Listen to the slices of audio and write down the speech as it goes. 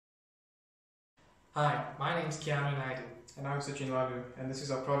Hi, my name is Keanu Naidu. And I'm Sachin Ladu, and this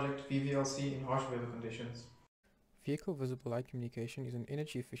is our project VVLC in harsh weather conditions. Vehicle visible light communication is an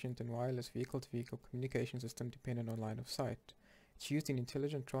energy-efficient and wireless vehicle-to-vehicle communication system dependent on line of sight. It's used in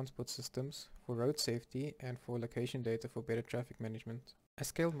intelligent transport systems, for road safety, and for location data for better traffic management. A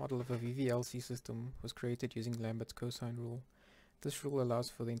scaled model of a VVLC system was created using Lambert's cosine rule. This rule allows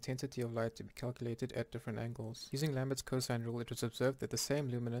for the intensity of light to be calculated at different angles. Using Lambert's cosine rule, it was observed that the same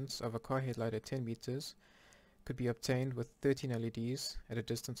luminance of a car headlight at 10 meters could be obtained with 13 LEDs at a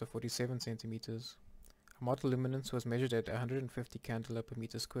distance of 47 centimeters. Model luminance was measured at 150 candela per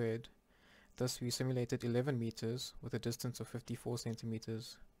meter squared. Thus, we simulated 11 meters with a distance of 54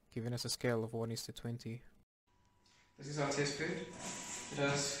 centimeters, giving us a scale of 1:20. This is our test bed. It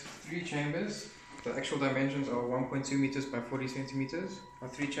has 3 chambers. The actual dimensions are 1.2 meters by 40 centimeters. Our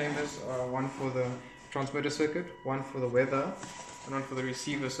 3 chambers are one for the transmitter circuit, one for the weather, and one for the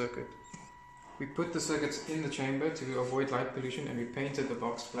receiver circuit. We put the circuits in the chamber to avoid light pollution, and we painted the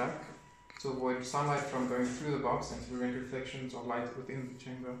box black to avoid sunlight from going through the box and to prevent reflections of light within the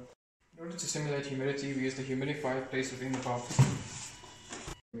chamber. In order to simulate humidity, we used a humidifier placed within the box.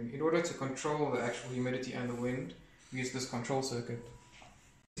 In order to control the actual humidity and the wind, we used this control circuit.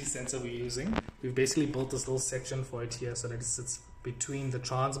 The sensor we're using, we've basically built this little section for it here so that it sits between the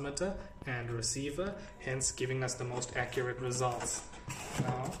transmitter and receiver, hence giving us the most accurate results.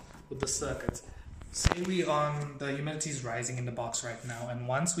 Now, with the circuit, say the humidity is rising in the box right now, and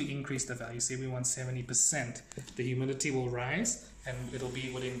once we increase the value, say we want 70%, the humidity will rise and it'll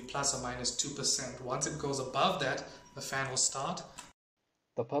be within plus or minus 2%. Once it goes above that, the fan will start.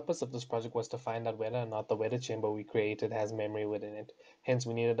 The purpose of this project was to find out whether or not the weather chamber we created has memory within it. Hence,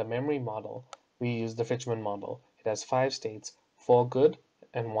 we needed a memory model. We used the Fridman model. It has 5 states, 4 good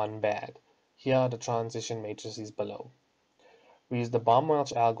and 1 bad. Here are the transition matrices below. We used the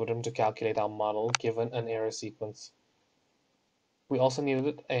Baum-Welch algorithm to calculate our model given an error sequence. We also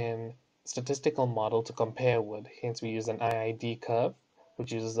needed a statistical model to compare with, hence we used an IID curve,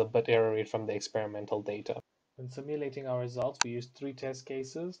 which uses a bit error rate from the experimental data. When simulating our results, we used 3 test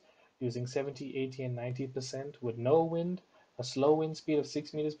cases using 70, 80, and 90% with no wind, a slow wind speed of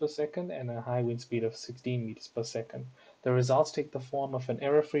 6 meters per second, and a high wind speed of 16 meters per second. The results take the form of an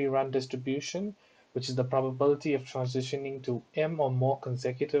error-free run distribution, which is the probability of transitioning to m or more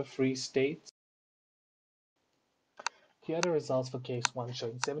consecutive free states. Here are the results for case 1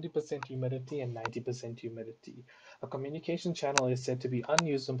 showing 70% humidity and 90% humidity. A communication channel is said to be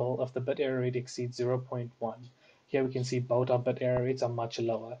unusable if the bit error rate exceeds 0.1. Here we can see both our bit error rates are much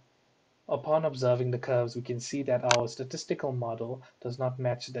lower. Upon observing the curves, we can see that our statistical model does not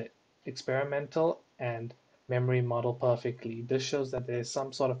match the experimental and memory model perfectly. This shows that there is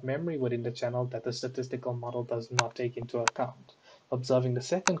some sort of memory within the channel that the statistical model does not take into account. Observing the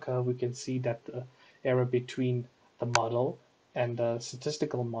second curve, we can see that the error between the model and the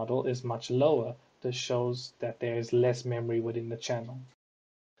statistical model is much lower. This shows that there is less memory within the channel.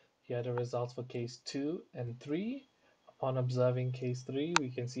 Here are the results for case 2 and 3. Upon observing case 3, we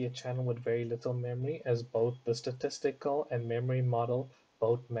can see a channel with very little memory, as both the statistical and memory model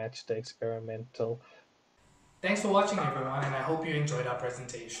both match the experimental. Thanks for watching, everyone, and I hope you enjoyed our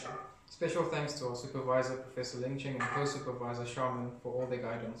presentation. Special thanks to our supervisor, Professor Ling Ching, and co-supervisor Sharman for all their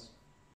guidance.